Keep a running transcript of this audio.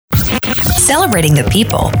Celebrating the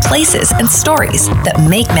people, places, and stories that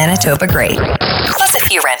make Manitoba great. Plus a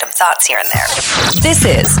few random thoughts here and there. This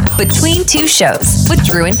is Between Two Shows with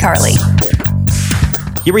Drew and Carly.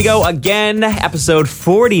 Here we go again, episode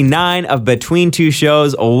 49 of Between Two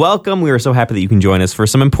Shows. Welcome. We are so happy that you can join us for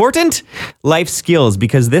some important life skills,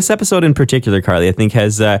 because this episode in particular, Carly, I think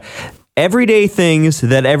has everyday things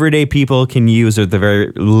that everyday people can use or at the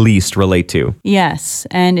very least relate to. Yes.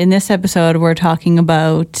 And in this episode, we're talking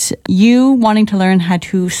about you wanting to learn how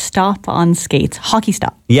to stop on skates, hockey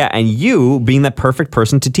stop. Yeah, and you being the perfect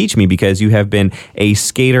person to teach me, because you have been a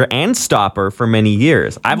skater and stopper for many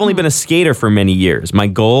years. I've only been a skater for many years. My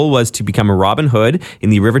goal was to become a Robin Hood in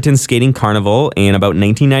the Riverton Skating Carnival in about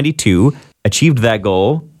 1992. Achieved that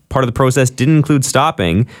goal. Part of the process didn't include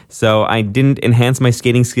stopping, so I didn't enhance my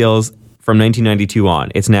skating skills from 1992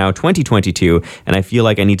 on. It's now 2022, and I feel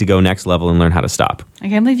like I need to go next level and learn how to stop. I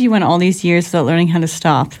can't believe you went all these years without learning how to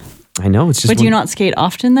stop. I know, it's just... But do you not skate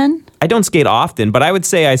often then? I don't skate often, but I would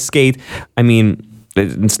say I skate, I mean,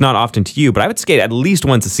 it's not often to you, but I would skate at least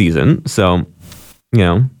once a season, so, you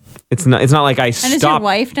know... It's not like I stop. And does your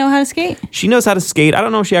wife know how to skate? She knows how to skate. I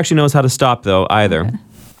don't know if she actually knows how to stop, though, either.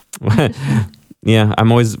 Okay. Yeah,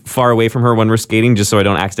 I'm always far away from her when we're skating just so I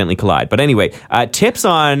don't accidentally collide. But anyway, tips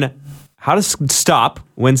on how to stop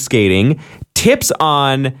when skating, tips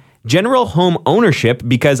on general home ownership,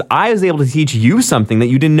 because I was able to teach you something that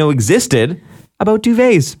you didn't know existed about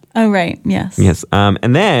duvets. Oh, right. Yes. Yes.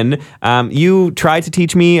 And then you tried to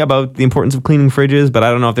teach me about the importance of cleaning fridges, but I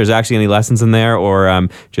don't know if there's actually any lessons in there or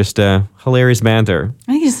just hilarious banter.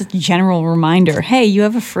 I think it's just a general reminder. Hey, you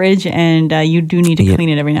have a fridge and you do need to clean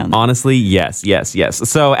it every now and then. Honestly, yes.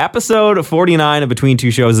 So episode 49 of Between Two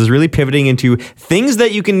Shows is really pivoting into things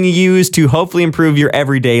that you can use to hopefully improve your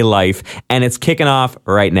everyday life. And it's kicking off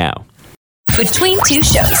right now. Between Two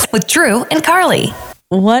Shows with Drew and Carly.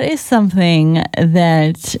 What is something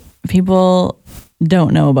that people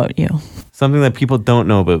don't know about you? Something that people don't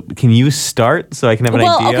know about. Can you start so I can have an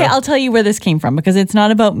idea? Okay, I'll tell you where this came from, because it's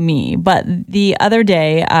not about me. But the other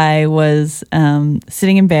day I was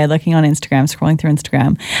sitting in bed looking on Instagram, scrolling through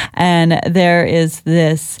Instagram, and there is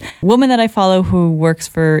this woman that I follow who works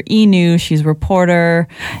for E-News. She's a reporter,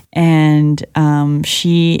 and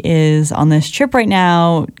she is on this trip right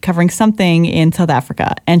now covering something in South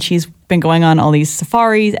Africa. And she's been going on all these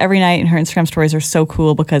safaris every night, and her Instagram stories are so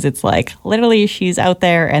cool because it's like literally she's out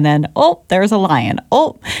there and then, oh, there's a lion.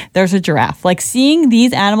 Oh, there's a giraffe. Like, seeing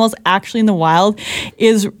these animals actually in the wild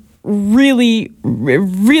is really,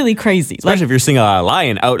 really crazy. Especially if you're seeing a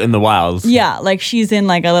lion out in the wilds. Yeah, like she's in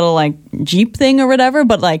like a little like Jeep thing or whatever,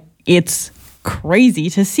 but like it's crazy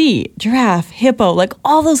to see. Giraffe, hippo, like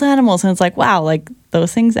all those animals. And it's like, wow, like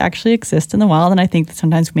those things actually exist in the wild. And I think that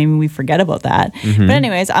sometimes maybe we forget about that. Mm-hmm. But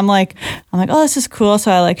anyways, I'm like, oh, this is cool.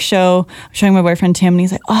 So I like showing my boyfriend Tim, and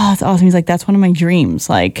he's like, oh, that's awesome. He's like, that's one of my dreams.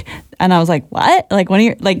 Like, and I was like, what? Like, when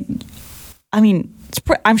you're like, I mean,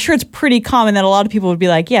 I'm sure it's pretty common that a lot of people would be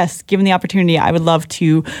like, yes, given the opportunity, I would love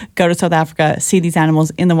to go to South Africa, see these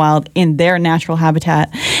animals in the wild, in their natural habitat.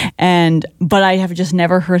 But I have just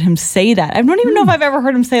never heard him say that. I don't even know if I've ever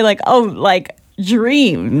heard him say like, oh, like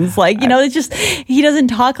dreams. Like, you know, it's just, he doesn't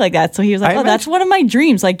talk like that. So he was like, that's one of my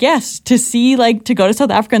dreams. Like, yes, to see, like, to go to South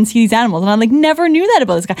Africa and see these animals. And I like never knew that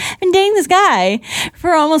about this guy. I've been dating this guy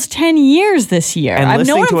for almost 10 years this year. And I've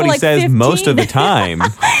listening to what he says 15. Most of the time.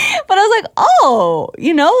 But I was like, oh,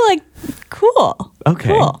 you know, like, cool. Okay.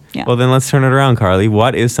 Cool. Yeah. Well, then let's turn it around, Carly.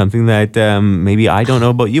 What is something that maybe I don't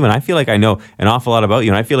know about you? And I feel like I know an awful lot about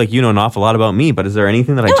you, and I feel like you know an awful lot about me. But is there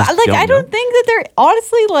anything that I just don't know? I don't think that they're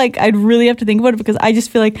honestly, like, I'd really have to think about it, because I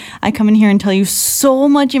just feel like I come in here and tell you so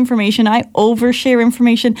much information. I overshare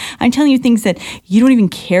information. I'm telling you things that you don't even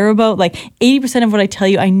care about. Like 80% of what I tell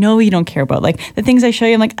you, I know you don't care about. Like the things I show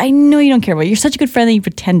you, I'm like, I know you don't care about. You're such a good friend that you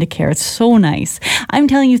pretend to care. It's so nice. I'm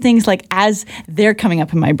telling you things like as they're coming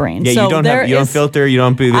up in my brain. Yeah, so you don't filter. You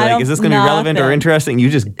don't be like, is this going to be relevant or interesting? You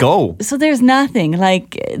just go. So there's nothing.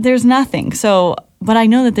 So, but I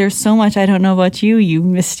know that there's so much I don't know about you, you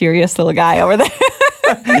mysterious little guy over there.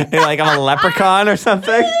 You're like, I'm a leprechaun or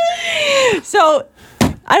something? So,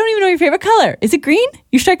 I don't even know your favorite color. Is it green?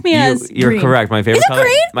 You strike me as You're green. correct. My favorite color.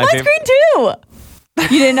 Is it green? Mine's green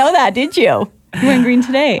too. You didn't know that, did you? You're wearing green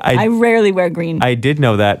today. I rarely wear green. I did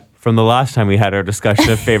know that from the last time we had our discussion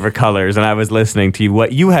of favorite colors, and I was listening to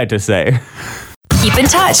what you had to say. Keep in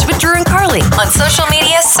touch with Drew and Carly on social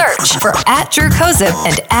media. Search for @Drew Kozub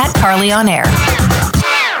and @CarlyOnAir.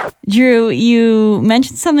 Drew, you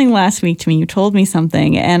mentioned something last week to me. You told me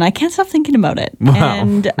something, and I can't stop thinking about it. Wow.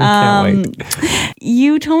 And I can't wait.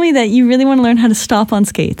 you told me that you really want to learn how to stop on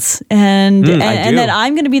skates, and I and do. that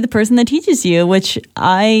I'm going to be the person that teaches you. Which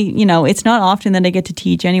it's not often that I get to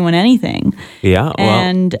teach anyone anything. Yeah, well.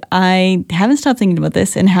 And I haven't stopped thinking about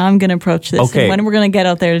this and how I'm going to approach this, Okay. and when we're going to get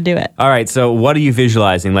out there to do it. All right, so what are you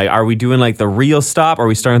visualizing? Like, are we doing like the real stop? Are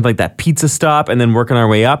we starting with like that pizza stop and then working our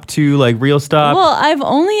way up to like real stop? Well, I've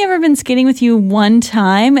only ever been skating with you one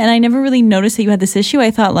time, and I never really noticed that you had this issue.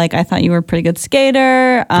 I thought you were a pretty good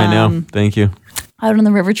skater. I know. Thank you. Out on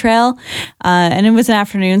the river trail, and it was an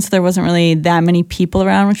afternoon, so there wasn't really that many people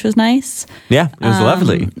around, which was nice. Yeah, it was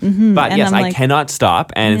lovely. But And yes, I'm I like- cannot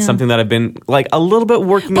stop, and it's something that I've been like a little bit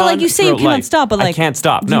working But on. like you say, you throughout cannot life. stop. But like I can't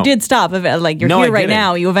stop. No, you did stop. Like you're No, I here right didn't.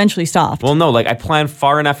 now. You eventually stopped. Well, no, like I plan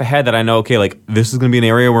far enough ahead that I know, okay, like this is going to be an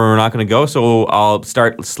area where we're not going to go. So I'll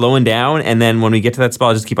start slowing down. And then when we get to that spot,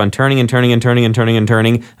 I'll just keep on turning and turning and turning and turning and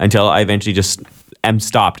turning until I eventually just am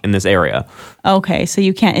stopped in this area. Okay, so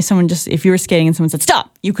you can't. If you were skating and someone said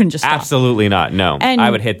stop, you couldn't just stop. Absolutely not. No, And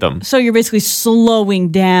I would hit them. So you're basically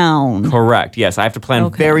slowing down. Correct. Yes, I have to plan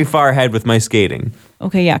Okay. very far ahead with my skating.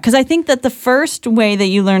 Okay, yeah, because I think that the first way that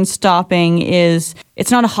you learn stopping is it's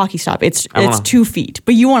not a hockey stop. It's want a- 2 feet,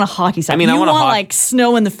 but you want a hockey stop. I mean, I you want a like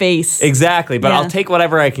snow in the face. Exactly, but Yeah. I'll take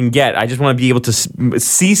whatever I can get. I just want to be able to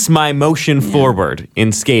cease my motion forward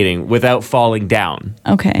in skating without falling down.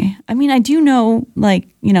 Okay, I mean, I do know,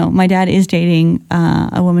 my dad is dating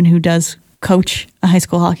a woman who does coach a high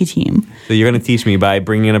school hockey team, So you're going to teach me by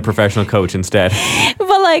bringing in a professional coach instead.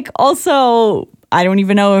 but also. I don't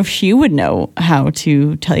even know if she would know how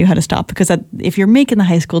to tell you how to stop, because if you're making the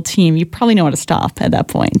high school team, you probably know how to stop at that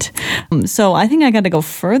point. So I think I got to go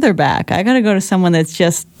further back. I got to go to someone that's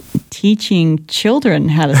just teaching children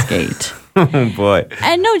how to skate. Oh boy.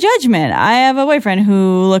 And no judgment. I have a boyfriend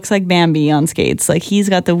who looks like Bambi on skates. Like, he's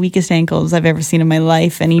got the weakest ankles I've ever seen in my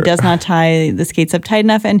life, and he does not tie the skates up tight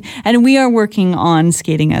enough. And we are working on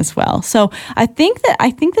skating as well. So I think that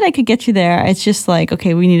I could get you there. It's just like,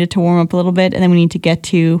 okay, we needed to warm up a little bit, and then we need to get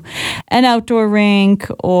to an outdoor rink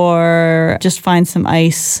or just find some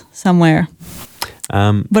ice somewhere.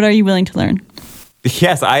 But are you willing to learn?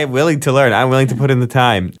 Yes, I am willing to learn. I'm willing to put in the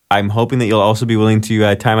time. I'm hoping that you'll also be willing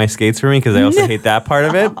to tie my skates for me, because I also hate that part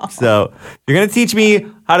of it. So if you're going to teach me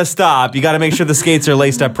how to stop, you got to make sure the skates are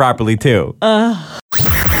laced up properly too.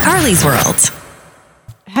 Carly's World.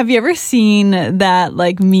 Have you ever seen that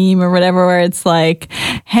meme or whatever where it's like,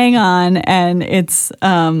 hang on, and it's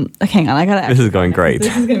hang on, I gotta. This is going great.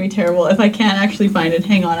 This is gonna be terrible if I can't actually find it.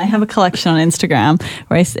 Hang on, I have a collection on Instagram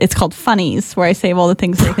where it's called Funnies, where I save all the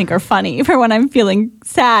things that I think are funny for when I'm feeling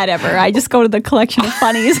sad ever. I just go to the collection of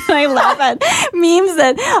funnies and I laugh at memes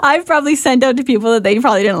that I've probably sent out to people that they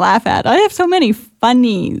probably didn't laugh at. I have so many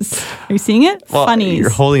funnies. Are you seeing it? Well, Funnies. you're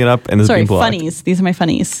holding it up and it's Sorry, being blocked. funnies. These are my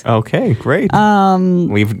funnies. Okay, great.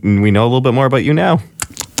 We know a little bit more about you now.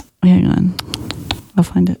 Hang on. I'll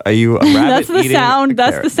find it. Are you a rabbit That's the eating sound. a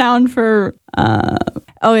That's carrot? the sound for.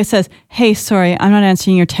 It says, "Hey, sorry, I'm not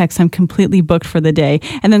answering your text. I'm completely booked for the day."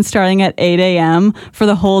 And then starting at 8 a.m. for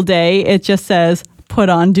the whole day, it just says, "Put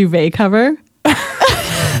on duvet cover."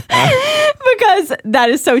 Because that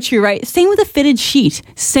is so true, right? Same with a fitted sheet.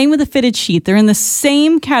 They're in the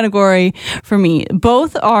same category for me.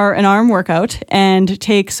 Both are an arm workout and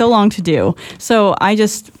take so long to do. So I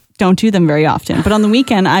just don't do them very often. But on the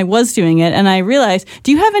weekend, I was doing it, and I realized,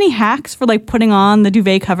 do you have any hacks for putting on the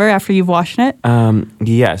duvet cover after you've washed it?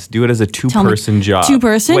 Yes, do it as a two-person job.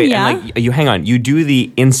 Two-person, Wait, yeah. And you hang on. You do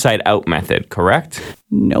the inside-out method, correct?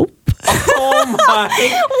 Nope. Oh my!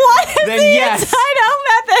 What is Then the yes.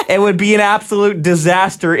 inside-out method? It would be an absolute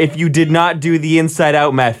disaster if you did not do the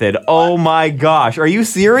inside-out method. Oh my gosh! Are you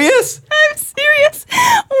serious? I'm serious.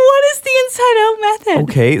 What is the inside-out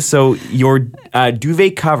method? Okay, so your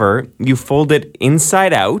duvet cover, you fold it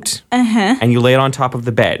inside out, and you lay it on top of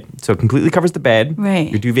the bed. So it completely covers the bed. Right.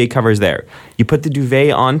 Your duvet cover is there. You put the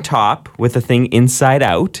duvet on top with the thing inside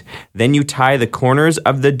out. Then you tie the corners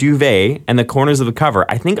of the duvet and the corners of the cover.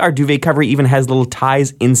 I think our duvet cover even has little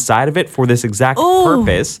ties inside of it for this exact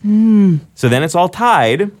purpose. So then it's all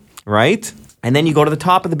tied, right? And then you go to the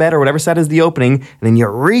top of the bed or whatever side is the opening, and then you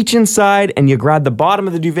reach inside and you grab the bottom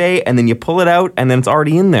of the duvet and then you pull it out and then it's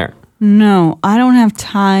already in there. No, I don't have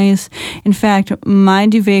ties. In fact, my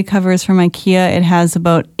duvet cover is from IKEA. It has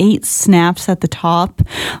about 8 snaps at the top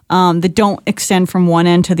that don't extend from one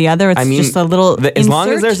end to the other. It's just a little as long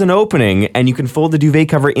as insert. there's an opening and you can fold the duvet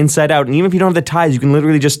cover inside out, and even if you don't have the ties, you can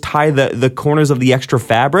literally just tie the corners of the extra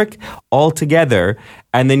fabric all together,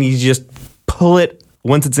 and then you just pull it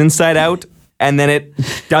once it's inside out, and then it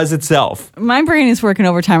does itself. My brain is working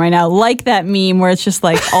overtime right now, like that meme where it's just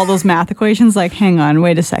like all those math equations. Like, hang on,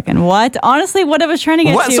 wait a second. What? Honestly, what I was trying to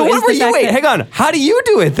get to So is what were you? Wait, hang on. How do you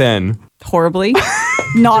do it then? horribly,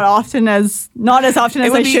 not as often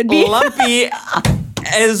as I should be. Lumpy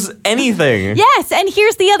as anything. Yes, and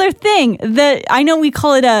here's the other thing. I know we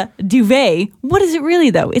call it a duvet. What is it really,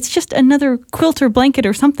 though? It's just another quilt or blanket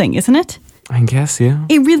or something, isn't it? I guess, yeah.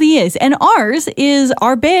 It really is. And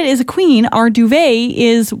our bed is a queen. Our duvet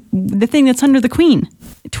is the thing that's under the queen.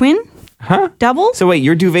 Twin? Huh? Double? So wait,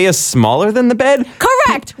 your duvet is smaller than the bed?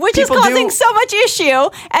 Correct, which is causing so much issue.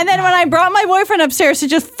 And then when I brought my boyfriend upstairs to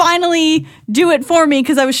just finally do it for me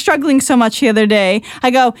because I was struggling so much the other day,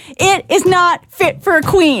 I go, it is not fit for a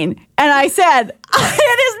queen. And I said,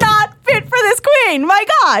 it is not fit for this queen. My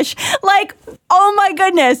gosh. Like, oh my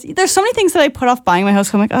goodness. There's so many things that I put off buying my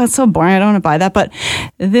house. I'm like, oh, it's so boring. I don't want to buy that. But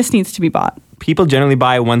this needs to be bought. People generally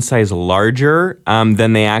buy one size larger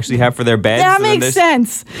than they actually have for their beds. That makes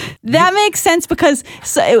sense. That makes sense because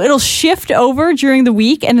it'll shift over during the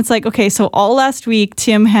week. And it's like, okay, so all last week,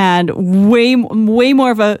 Tim had way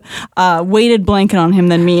more of a weighted blanket on him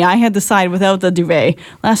than me. I had the side without the duvet.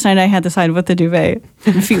 Last night, I had the side with the duvet.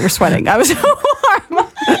 My feet were sweating. I was so warm.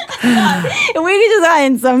 We could just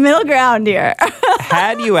find some middle ground here.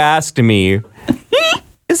 Had you asked me,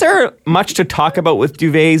 is there much to talk about with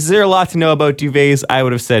duvets? Is there a lot to know about duvets? I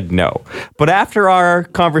would have said no. But after our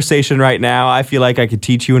conversation right now, I feel like I could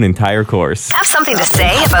teach you an entire course. Have something to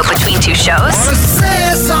say about Between Two Shows?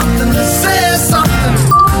 Say something.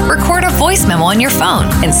 Record a voice memo on your phone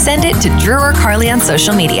and send it to Drew or Carly on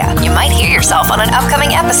social media. You might hear yourself on an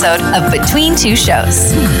upcoming episode of Between Two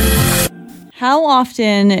Shows. How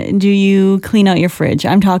often do you clean out your fridge?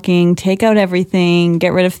 I'm talking take out everything,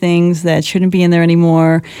 get rid of things that shouldn't be in there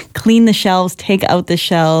anymore, clean the shelves, take out the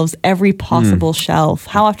shelves, every possible shelf.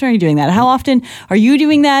 How often are you doing that? How often are you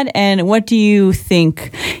doing that? And what do you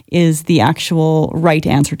think is the actual right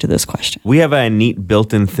answer to this question? We have a neat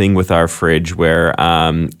built-in thing with our fridge where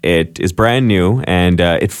it is brand new and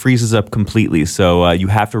it freezes up completely. So you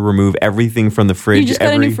have to remove everything from the fridge. You just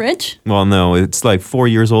got a new fridge? Well, no, it's like 4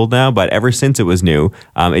 years old now, but ever since it was new,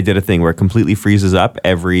 it did a thing where it completely freezes up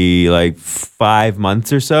every 5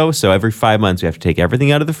 months or so. So every 5 months we have to take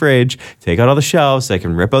everything out of the fridge, take out all the shelves so I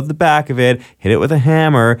can rip out the back of it, hit it with a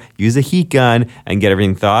hammer, use a heat gun, and get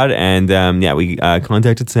everything thawed. And we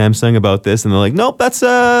contacted Samsung about this, and they're like, nope, that's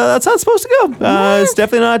how it's supposed to go. It's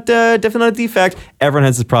definitely not a defect. Everyone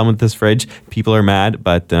has this problem with this fridge. People are mad,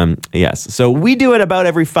 but yes. So we do it about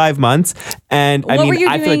every 5 months, and I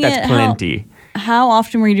feel like that's plenty. How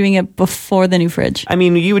often were you doing it before the new fridge? I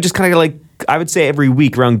mean, you would just kind of I would say every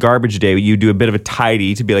week around garbage day, you do a bit of a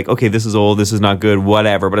tidy to be like, okay, this is old, this is not good,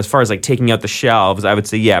 whatever. But as far as taking out the shelves, I would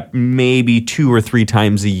say, yeah, maybe 2 or 3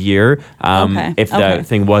 times a year if the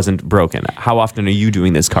thing wasn't broken. How often are you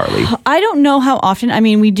doing this, Carly? I don't know how often. I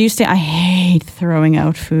mean, we do stay, I hate throwing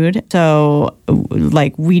out food. So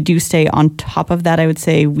we do stay on top of that, I would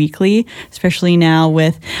say weekly, especially now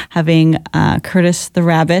with having Curtis the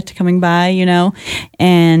rabbit coming by,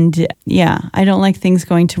 and yeah, I don't like things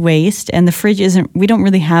going to waste. And the fridge we don't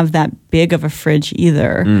really have that big of a fridge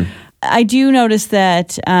either. I do notice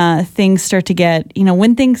that things start to get,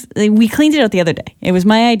 we cleaned it out the other day. It was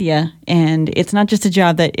my idea, and it's not just a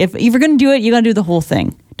job that if you're going to do it, you got to do the whole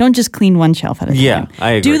thing. Don't just clean one shelf at a time. Yeah,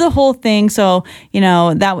 I agree. Do the whole thing. So,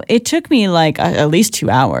 that it took me at least 2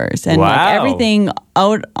 hours and everything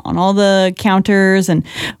out on all the counters and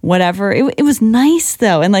whatever. It was nice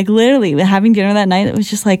though. And literally having dinner that night, it was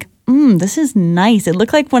just this is nice. It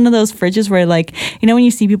looked like one of those fridges where when you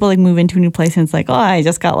see people move into a new place and it's I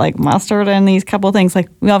just got mustard and these couple of things.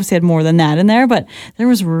 We obviously had more than that in there, but there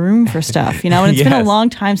was room for stuff, and it's been a long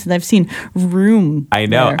time since I've seen room. I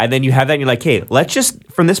know. There. And then you have that and you're like, hey, let's just,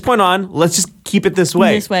 from this point on, let's just keep it this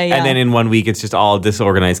way. Yeah. And then in 1 week, it's just all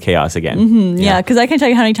disorganized chaos again. Mm-hmm, yeah, because I can tell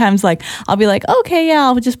you how many times I'll be like, okay, yeah,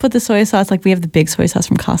 I'll just put the soy sauce. We have the big soy sauce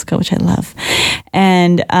from Costco, which I love.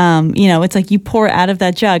 And, it's you pour it out of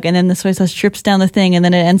that jug and then the soy sauce drips down the thing and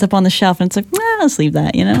then it ends up on the shelf and it's let's leave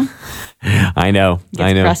that, I know.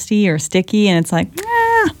 It's crusty or sticky and it's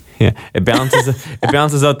Yeah, it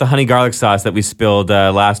balances out the honey garlic sauce that we spilled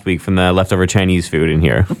last week from the leftover Chinese food in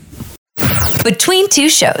here. Between Two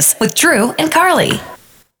Shows with Drew and Carly. All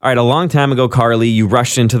right, a long time ago, Carly, you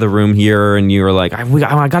rushed into the room here and you were like, I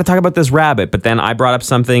got to talk about this rabbit. But then I brought up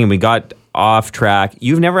something and we got off track.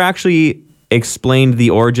 You've never actually explained the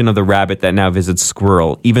origin of the rabbit that now visits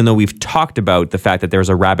Squirrel, even though we've talked about the fact that there's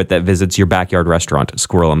a rabbit that visits your backyard restaurant,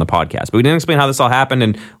 Squirrel, on the podcast. But we didn't explain how this all happened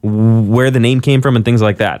and where the name came from and things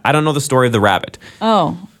like that. I don't know the story of the rabbit.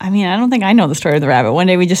 Oh, I mean, I don't think I know the story of the rabbit. One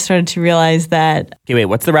day we just started to realize that... Okay, wait,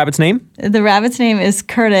 what's the rabbit's name? The rabbit's name is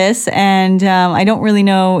Curtis, and I don't really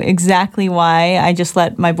know exactly why. I just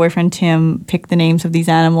let my boyfriend Tim pick the names of these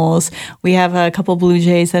animals. We have a couple blue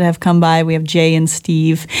jays that have come by. We have Jay and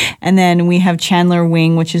Steve. And then we have Chandler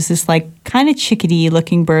Wing, which is this like kind of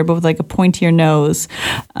chickadee-looking bird, but with like a pointier nose.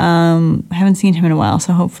 I haven't seen him in a while,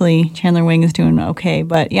 so hopefully Chandler Wing is doing okay.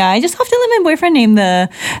 But yeah, I just often let my boyfriend name the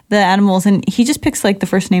animals, and he just picks like the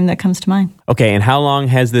first name that comes to mind. Okay, and how long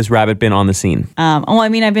has this rabbit been on the scene?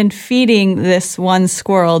 I've been feeding this one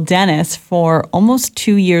squirrel, Dennis, for almost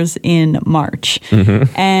 2 years in March.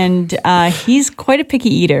 Mm-hmm. And he's quite a picky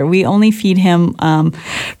eater. We only feed him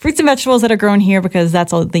fruits and vegetables that are grown here because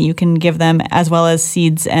that's all that you can give them, as well as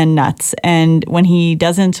seeds and nuts. And when he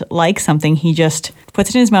doesn't like something, he just puts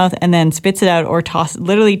it in his mouth and then spits it out or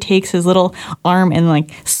literally takes his little arm and like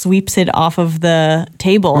sweeps it off of the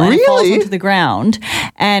table and it falls into the ground.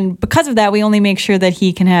 And because of that, we only make sure that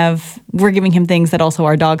we're giving him things that also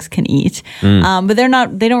our dogs can eat. But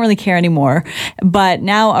they don't really care anymore. But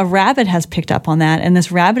now a rabbit has picked up on that, and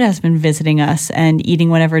this rabbit has been visiting us and eating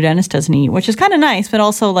whatever Dennis doesn't eat, which is kind of nice, but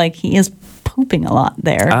also like he is pooping a lot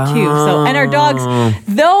there too. So, and our dogs,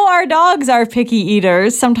 though our dogs are picky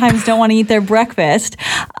eaters, sometimes don't want to eat their breakfast.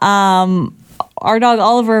 Our dog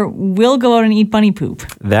Oliver will go out and eat bunny poop.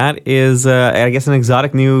 That is, I guess, an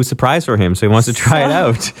exotic new surprise for him. So he wants to try it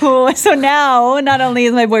out. So now, not only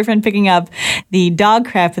is my boyfriend picking up the dog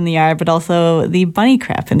crap in the yard, but also the bunny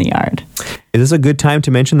crap in the yard. Is this a good time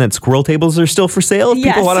to mention that squirrel tables are still for sale? If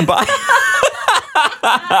yes. People want to buy.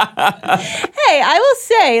 Hey, I will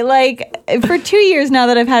say, like, for 2 years now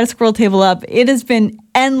that I've had a squirrel table up, it has been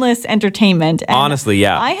endless entertainment. And honestly,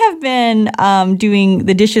 yeah. I have been doing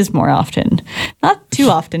the dishes more often. Not too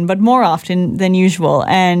often, but more often than usual.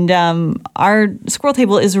 And our squirrel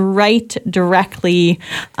table is right directly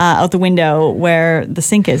out the window where the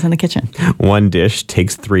sink is in the kitchen. One dish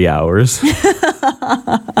takes 3 hours.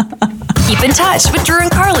 Keep in touch with Drew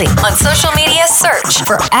and Carly on social media. Search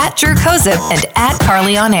for @DrewKozub and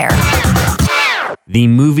 @CarlyOnAir. The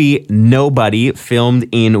movie Nobody, filmed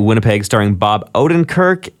in Winnipeg, starring Bob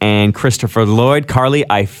Odenkirk and Christopher Lloyd. Carly,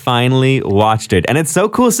 I finally watched it. And it's so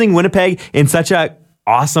cool seeing Winnipeg in such a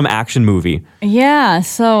awesome action movie. Yeah,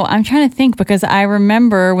 so I'm trying to think because I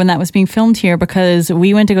remember when that was being filmed here because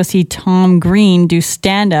we went to go see Tom Green do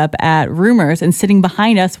stand-up at Rumors, and sitting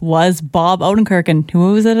behind us was Bob Odenkirk and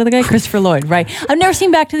who was that other guy? Christopher Lloyd, right? I've never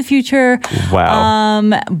seen Back to the Future.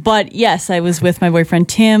 Wow. But yes, I was with my boyfriend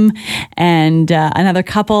Tim and another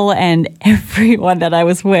couple, and everyone that I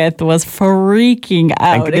was with was freaking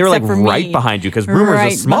out. And they were like right behind you because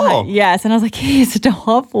Rumors is small. Yes, and I was like, hey,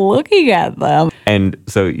 stop looking at them. And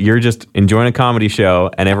so you're just enjoying a comedy show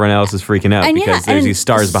and everyone else is freaking out because there's these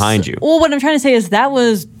stars behind you. Well, what I'm trying to say is that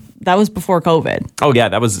was before COVID. Oh, yeah.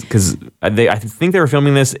 That was because I think they were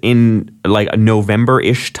filming this in like a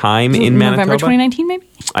November-ish time in Manitoba. November 2019, maybe?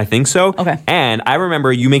 I think so. Okay. And I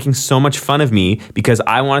remember you making so much fun of me because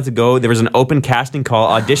I wanted to go. There was an open casting call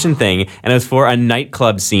audition thing, and it was for a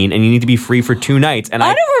nightclub scene, and you need to be free for 2 nights. And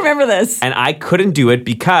I don't remember this. And I couldn't do it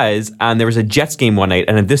because there was a Jets game one night,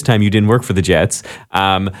 and at this time you didn't work for the Jets.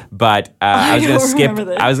 But I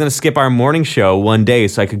was going to skip our morning show one day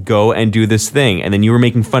so I could go and do this thing. And then you were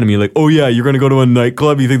making fun of me, like, oh yeah, you're going to go to a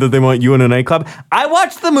nightclub? You think that they want you in a nightclub? I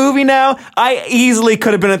watched the movie now. I easily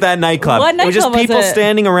could have been at that nightclub. What nightclub was just people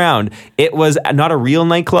standing around. It was not a real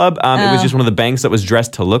nightclub. It was just one of the banks that was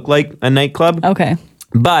dressed to look like a nightclub. Okay.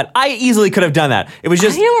 But I easily could have done that. It was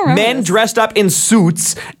just men dressed up in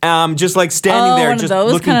suits, just like standing there, just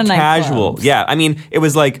looking casual. Yeah, I mean, it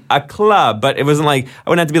was like a club, but it wasn't like, I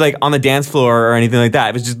wouldn't have to be like on the dance floor or anything like that.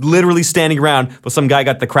 It was just literally standing around while some guy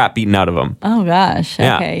got the crap beaten out of him. Oh gosh.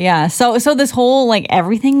 Okay, yeah. So this whole, like,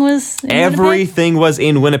 everything was in Everything was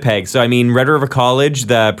in Winnipeg. So, I mean, Red River College,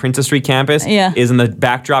 the Princess Street campus, is in the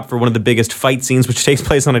backdrop for one of the biggest fight scenes, which takes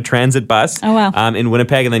place on a transit bus. Oh, wow. In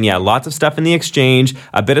Winnipeg. And then, lots of stuff in the Exchange.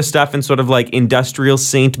 A bit of stuff in sort of like industrial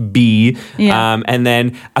St. B. Yeah. And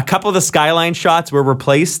then a couple of the skyline shots were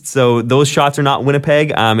replaced. So those shots are not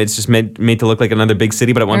Winnipeg. It's just made to look like another big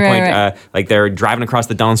city. But at one point, like they're driving across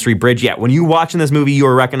the Don Street Bridge. Yeah, when you watching this movie, you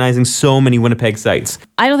are recognizing so many Winnipeg sites.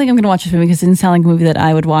 I don't think I'm going to watch this movie because it didn't sound like a movie that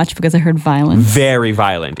I would watch because I heard violence. Very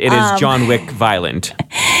violent. It is John Wick violent.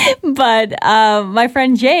 But my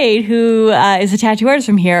friend Jade, who is a tattoo artist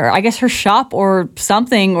from here, I guess her shop or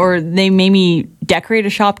something, or they made me decorate a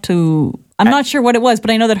shop to I'm not sure what it was, but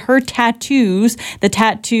I know that her tattoos, the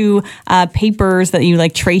tattoo papers that you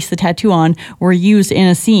like trace the tattoo on, were used in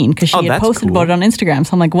a scene because she had that's posted cool. about it on Instagram.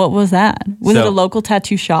 So I'm like, what was that? Was it So- a local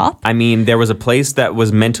tattoo shop? I mean, there was a place that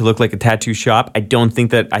was meant to look like a tattoo shop. I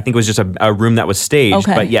think it was just a room that was staged.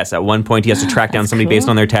 Okay. But yes, at one point he has to track down somebody based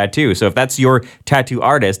cool. on their tattoo. So if that's your tattoo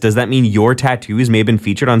artist, does that mean your tattoos may have been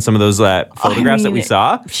featured on some of those photographs that we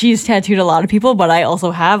saw? She's tattooed a lot of people, but I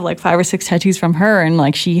also have like 5 or 6 tattoos from her, and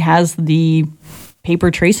like she has the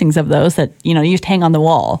paper tracings of those that you just hang on the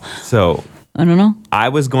wall. So I don't know. I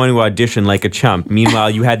was going to audition like a chump.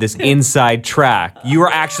 Meanwhile, you had this inside track. You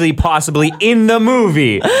were actually possibly in the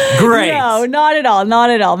movie. Great. No, not at all. Not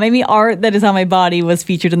at all. Maybe art that is on my body was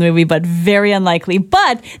featured in the movie, but very unlikely.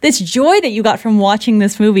 But this joy that you got from watching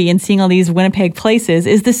this movie and seeing all these Winnipeg places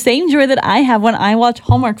is the same joy that I have when I watch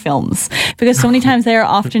Hallmark films, because so many times they are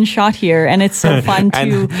often shot here, and it's so fun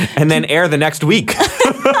to... and then air the next week.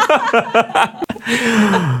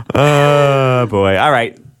 Oh, boy. All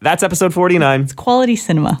right. That's episode 49 Quality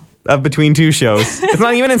cinema. of Between Two Shows. It's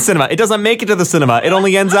not even in cinema. It doesn't make it to the cinema. It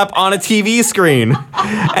only ends up on a TV screen.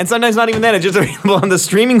 And sometimes not even then. It's just available on the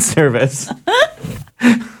streaming service.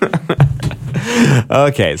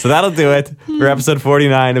 Okay, so that'll do it for episode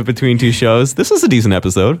 49 of Between Two Shows. This was a decent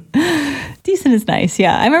episode. Decent is nice,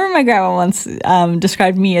 yeah. I remember my grandma once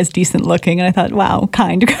described me as decent looking, and I thought, wow,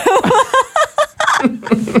 kind.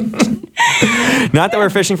 Not that we're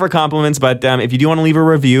fishing for compliments, but if you do want to leave a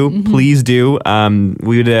review, please do.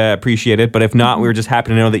 We would appreciate it. But if not, we're just happy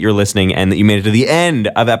to know that you're listening and that you made it to the end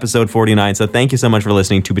of episode 49. So thank you so much for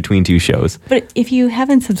listening to Between Two Shows. But if you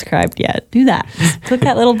haven't subscribed yet, do that. Just click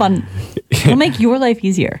that little button. It'll make your life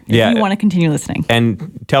easier if you want to continue listening.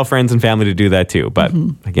 And tell friends and family to do that too. But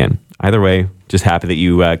again, either way, just happy that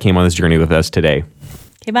you came on this journey with us today.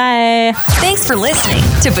 Okay, bye. Thanks for listening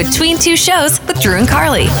to Between Two Shows with Drew and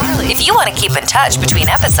Carly. If you want to keep in touch between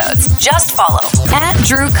episodes, just follow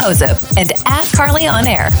 @DrewKozub and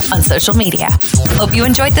 @CarlyOnAir on social media. Hope you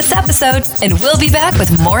enjoyed this episode, and we'll be back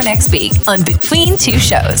with more next week on Between Two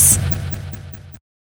Shows.